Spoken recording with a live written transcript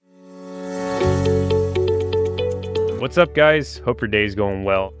What's up, guys? Hope your day's going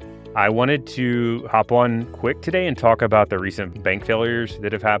well. I wanted to hop on quick today and talk about the recent bank failures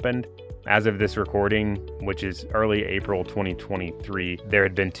that have happened. As of this recording, which is early April 2023, there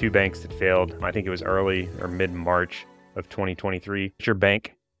had been two banks that failed. I think it was early or mid-March of 2023, Signature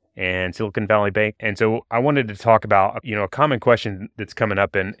Bank and Silicon Valley Bank. And so I wanted to talk about, a common question that's coming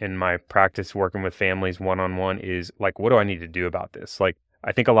up in my practice working with families one-on-one is like, what do I need to do about this?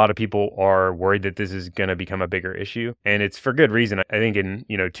 I think a lot of people are worried that this is going to become a bigger issue, and it's for good reason. I think in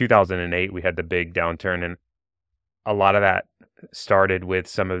 2008 we had the big downturn, and a lot of that started with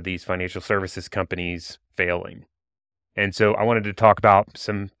some of these financial services companies failing. And so I wanted to talk about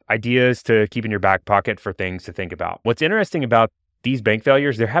some ideas to keep in your back pocket for things to think about. What's interesting about these bank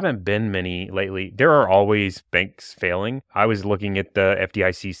failures, there haven't been many lately. There are always banks failing. I was looking at the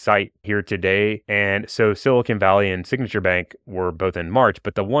FDIC site here today, and so Silicon Valley and Signature Bank were both in March,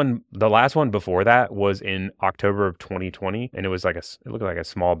 but the last one before that was in October of 2020, and it looked like a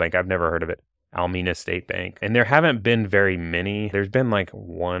small bank. I've never heard of it. Almena State Bank. And there haven't been very many. There's been like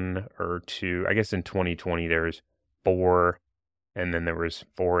one or two. I guess in 2020 there's 4. And then there was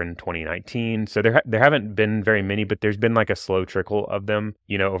 4 in 2019. So there haven't been very many, but there's been like a slow trickle of them,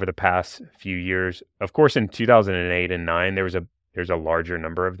 over the past few years. Of course, in 2008 and 9, there's a larger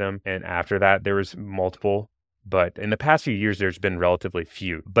number of them. And after that, there was multiple. But in the past few years, there's been relatively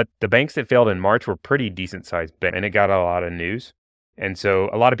few. But the banks that failed in March were pretty decent sized banks, and it got a lot of news. And so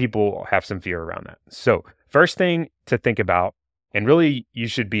a lot of people have some fear around that. So first thing to think about, and really, you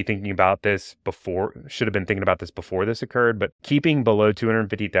should be thinking about this should have been thinking about this before this occurred, but keeping below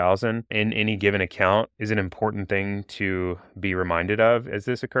 $250,000 in any given account is an important thing to be reminded of as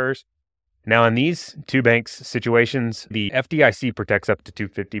this occurs. Now, in these two banks situations, the FDIC protects up to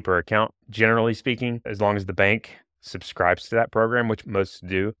 $250 per account, generally speaking, as long as the bank subscribes to that program, which most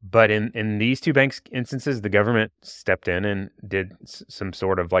do. But in these two banks instances, the government stepped in and did some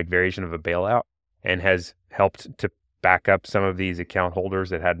sort of like variation of a bailout and has helped to back up some of these account holders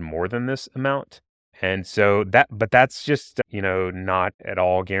that had more than this amount. And so that's just, not at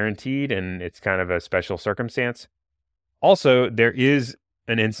all guaranteed, and it's kind of a special circumstance. Also, there is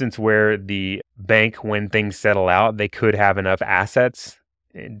an instance where the bank, when things settle out, they could have enough assets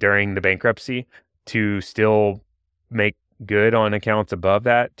during the bankruptcy to still make good on accounts above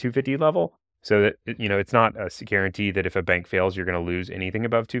that 250 level. So that, it's not a guarantee that if a bank fails, you're going to lose anything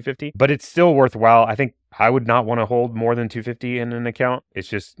above 250, but it's still worthwhile. I think I would not want to hold more than 250 in an account. It's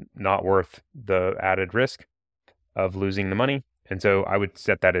just not worth the added risk of losing the money. And so I would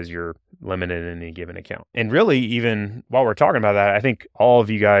set that as your limit in any given account. And really, even while we're talking about that, I think all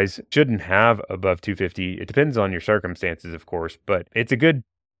of you guys shouldn't have above 250. It depends on your circumstances, of course, but it's a good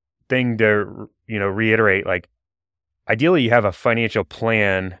thing to, reiterate, like, ideally you have a financial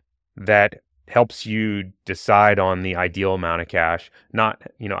plan that helps you decide on the ideal amount of cash. Not,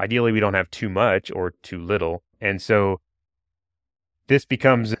 ideally we don't have too much or too little. And so this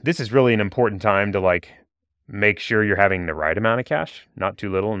is really an important time to make sure you're having the right amount of cash, not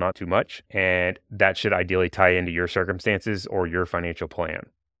too little, not too much. And that should ideally tie into your circumstances or your financial plan.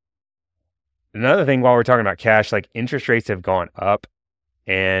 Another thing while we're talking about cash, like interest rates have gone up,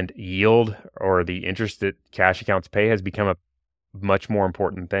 and yield, or the interest that cash accounts pay, has become a much more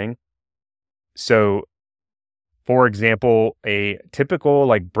important thing. So, for example, a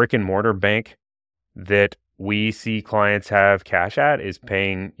typical brick and mortar bank that we see clients have cash at is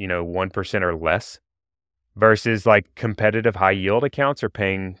paying, 1% or less, versus competitive high yield accounts are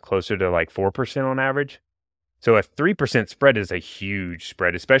paying closer to 4% on average. So a 3% spread is a huge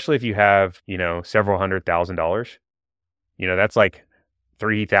spread, especially if you have, several $100,000. That's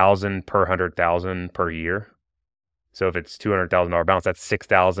 $3,000 per $100,000 per year. So if it's $200,000 balance, that's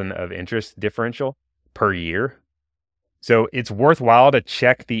 $6,000 of interest differential per year. So it's worthwhile to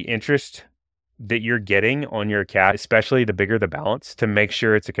check the interest that you're getting on your cash, especially the bigger the balance, to make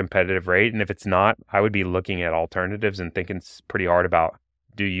sure it's a competitive rate. And if it's not, I would be looking at alternatives and thinking pretty hard about,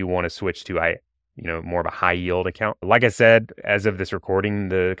 do you want to switch to more of a high yield account? Like I said, as of this recording,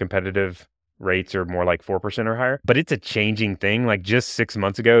 the competitive rates are more like 4% or higher, but it's a changing thing. Just 6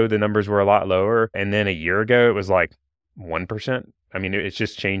 months ago, the numbers were a lot lower. And then a year ago, it was 1%. I mean, it's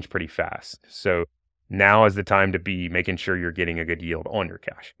just changed pretty fast. So now is the time to be making sure you're getting a good yield on your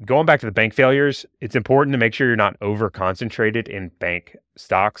cash. Going back to the bank failures, it's important to make sure you're not over concentrated in bank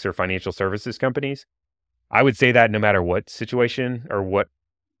stocks or financial services companies. I would say that no matter what situation or what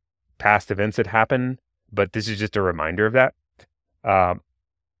past events had happened, but this is just a reminder of that.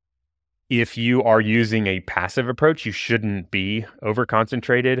 If you are using a passive approach, you shouldn't be over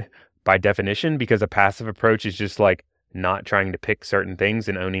concentrated by definition, because a passive approach is just not trying to pick certain things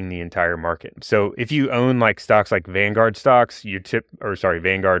and owning the entire market. So if you own like stocks like Vanguard stocks,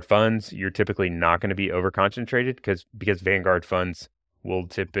 Vanguard funds, you're typically not going to be over concentrated because Vanguard funds will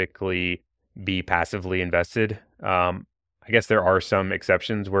typically be passively invested. I guess there are some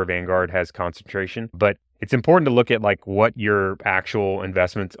exceptions where Vanguard has concentration, but it's important to look at like what your actual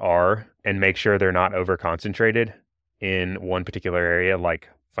investments are and make sure they're not over concentrated in one particular area, like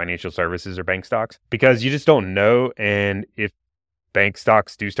financial services or bank stocks, because you just don't know. And if bank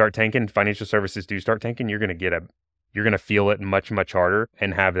stocks do start tanking, financial services do start tanking, you're going to feel it much, much harder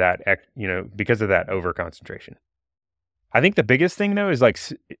and have that, because of that over concentration. I think the biggest thing though is like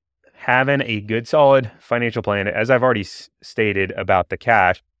having a good solid financial plan, as I've already stated about the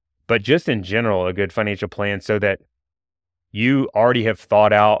cash, but just in general, a good financial plan so that you already have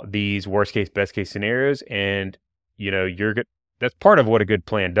thought out these worst case, best case scenarios. And, you're good. That's part of what a good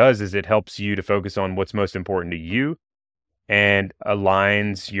plan does is it helps you to focus on what's most important to you and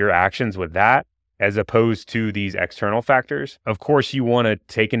aligns your actions with that as opposed to these external factors. Of course, you want to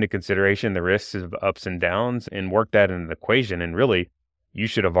take into consideration the risks of ups and downs and work that into the equation. And really, you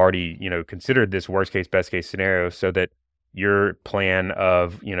should have already, considered this worst case, best case scenario so that your plan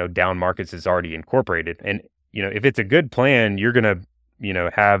of, down markets is already incorporated. And, if it's a good plan, you're going to,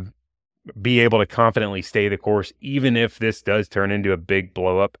 be able to confidently stay the course, even if this does turn into a big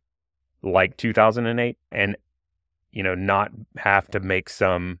blow up like 2008 and, not have to make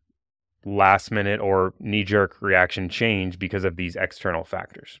some last minute or knee jerk reaction change because of these external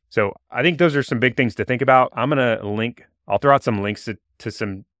factors. So I think those are some big things to think about. I'll throw out some links to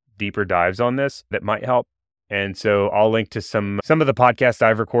some deeper dives on this that might help. And so I'll link to some of the podcasts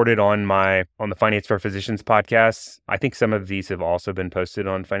I've recorded on the Finance for Physicians podcast. I think some of these have also been posted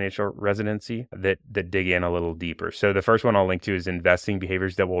on Financial Residency that dig in a little deeper. So the first one I'll link to is investing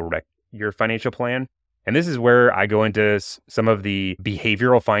behaviors that will wreck your financial plan. And this is where I go into some of the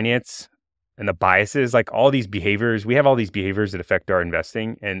behavioral finance and the biases, like all these behaviors. We have all these behaviors that affect our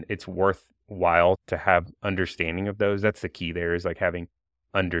investing, and it's worthwhile to have understanding of those. That's the key there, is like having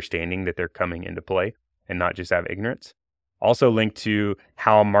understanding that they're coming into play and not just have ignorance. Also linked to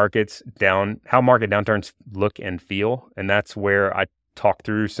how market downturns look and feel. And that's where I talk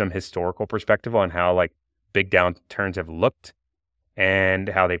through some historical perspective on how like big downturns have looked and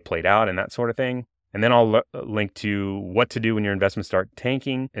how they played out and that sort of thing. And then I'll link to what to do when your investments start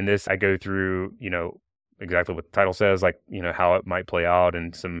tanking. And this, I go through, exactly what the title says, like, how it might play out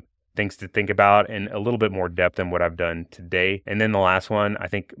and some things to think about in a little bit more depth than what I've done today. And then the last one I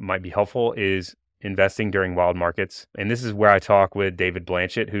think might be helpful is investing during wild markets. And this is where I talk with David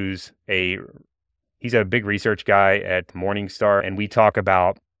Blanchett, he's a big research guy at Morningstar. And we talk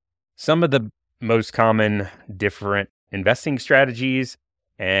about some of the most common different investing strategies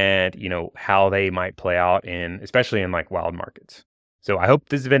and, how they might play out especially in like wild markets. So I hope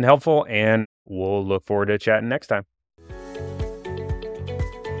this has been helpful, and we'll look forward to chatting next time.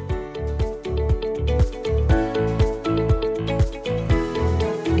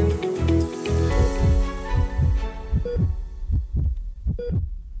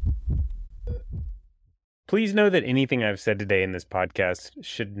 Please know that anything I've said today in this podcast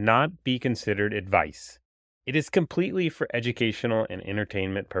should not be considered advice. It is completely for educational and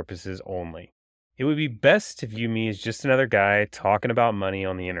entertainment purposes only. It would be best to view me as just another guy talking about money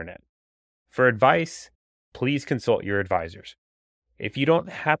on the internet. For advice, please consult your advisors. If you don't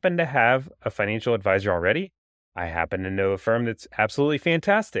happen to have a financial advisor already, I happen to know a firm that's absolutely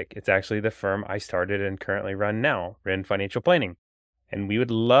fantastic. It's actually the firm I started and currently run now, Wren Financial Planning. And we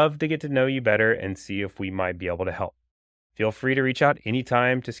would love to get to know you better and see if we might be able to help. Feel free to reach out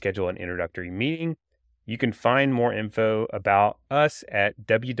anytime to schedule an introductory meeting. You can find more info about us at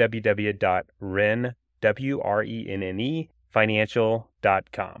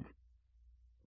www.renfinancial.com.